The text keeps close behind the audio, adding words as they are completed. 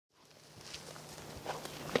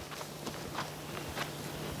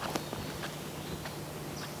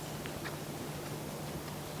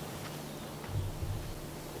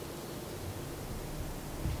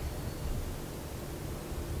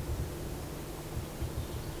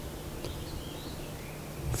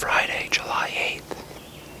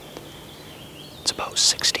It's about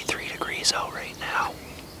 63 degrees out right now.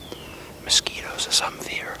 Mosquitoes are something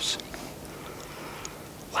fierce.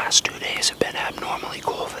 Last 2 days have been abnormally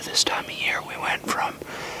cool for this time of year. We went from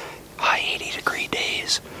high 80-degree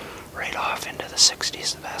days right off into the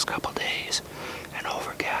 60s the past couple days and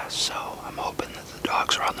overcast, so I'm hoping that the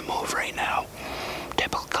dogs are on the move right now.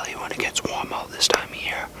 Typically when it gets warm out this time of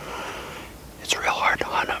year, it's real hard to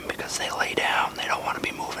hunt them because they lay down. They don't want to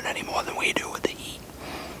be moving any more than we do with the heat.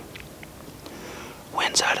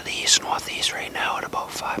 Winds out of the east-northeast right now at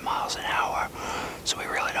about 5 miles an hour, so we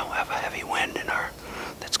really don't have a heavy wind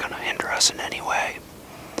that's going to hinder us in any way.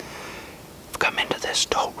 We've come into this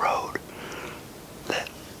tote road that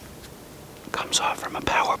comes off from a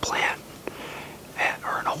power plant,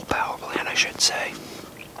 or an old power plant I should say,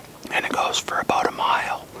 and it goes for about a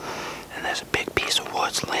mile, and there's a big piece of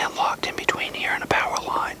woods landlocked in between here and a power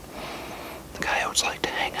line. The coyotes like to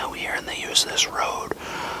hang out here, and they use this road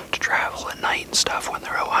to travel at night and stuff when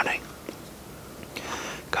they're out hunting.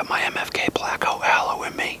 Got my MFK Blackout Howler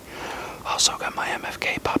with me. Also got my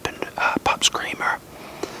MFK Pup Screamer.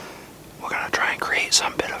 We're going to try and create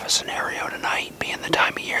some bit of a scenario tonight, being the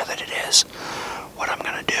time of year that it is. What I'm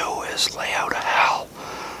going to do is lay out a howl,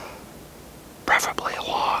 preferably a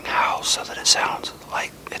long howl, so that it sounds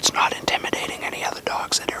like it's not intimidating any other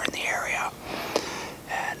dogs that are in the area.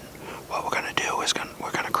 And what we're going to do is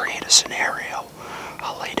we're going to create a scenario.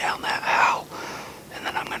 I'll lay down that howl, and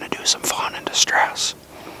then I'm going to do some fawn in distress.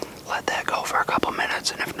 Let that go for a couple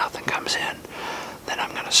minutes, and if nothing comes in, then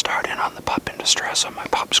I'm going to start in on the pup in distress on my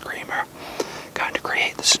Pup Screamer. Kind of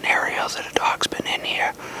create the scenario that a dog's been in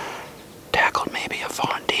here, tackled maybe a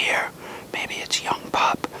fawn deer, maybe it's young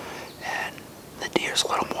pup, and the deer's a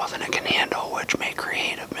little more than it can handle, which may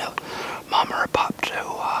create a mom or a pup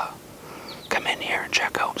to come in here and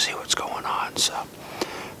check out and see what's going on. So I'm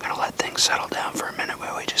going to let things settle down for a minute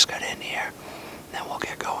where we just got in here, and then we'll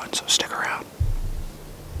get going, so stick around.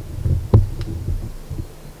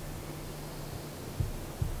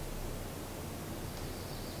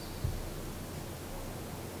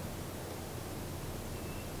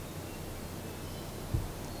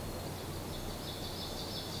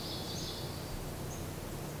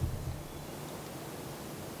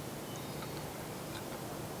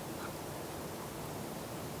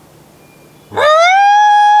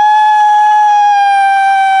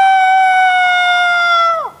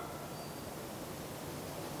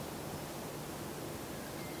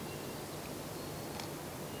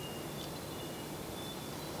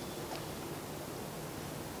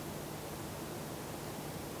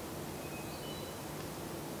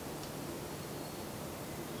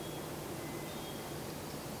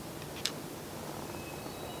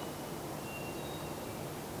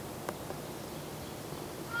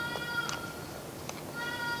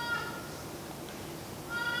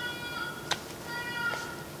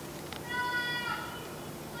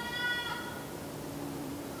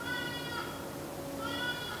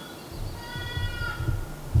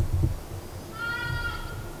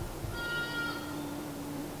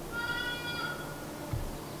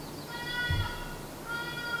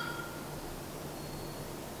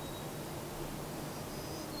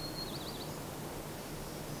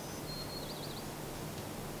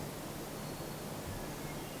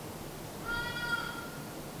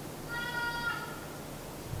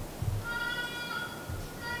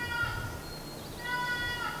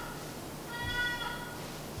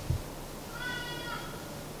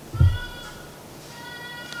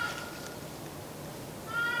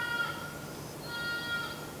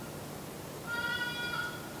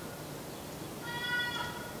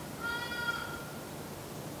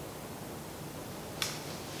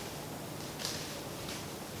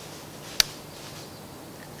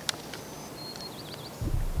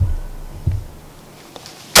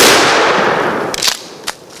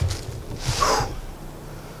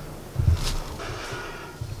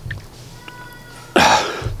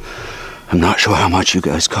 I'm not sure how much you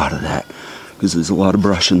guys caught of that, because there's a lot of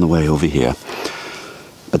brush in the way over here.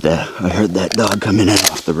 But I heard that dog coming in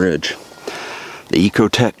off the ridge. The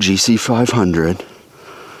Ecotech GC500,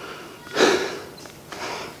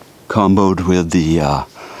 comboed with the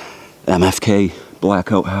MFK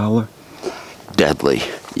Blackout Howler. Deadly.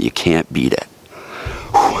 You can't beat it.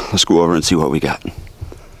 Let's go over and see what we got.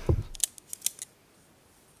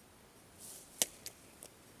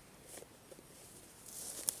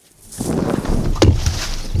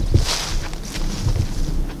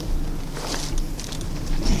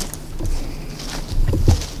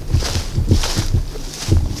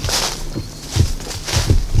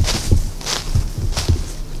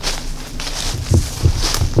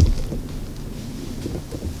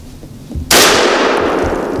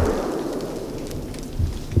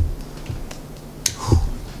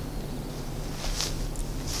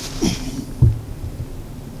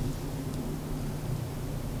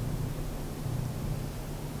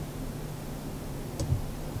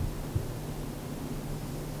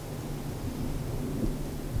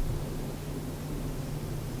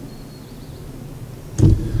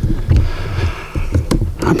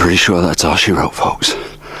 pretty sure that's all she wrote, folks.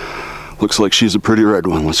 Looks like she's a pretty red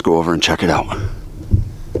one. Let's go over and check it out.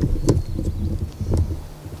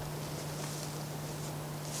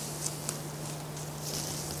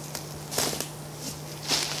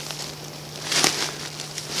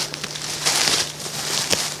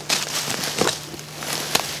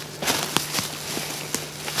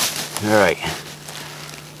 Alright,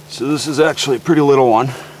 so this is actually a pretty little one.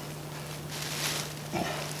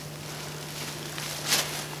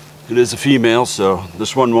 It is a female, so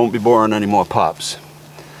this one won't be born any more pups.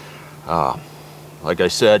 Like I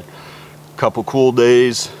said, a couple cool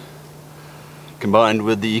days combined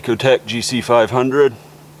with the Ecotech GC500,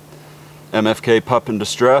 MFK Pup in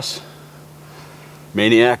Distress,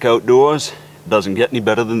 Maineiac Outdoors. Doesn't get any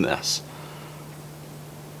better than this.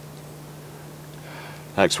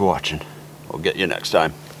 Thanks for watching. We'll get you next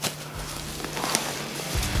time.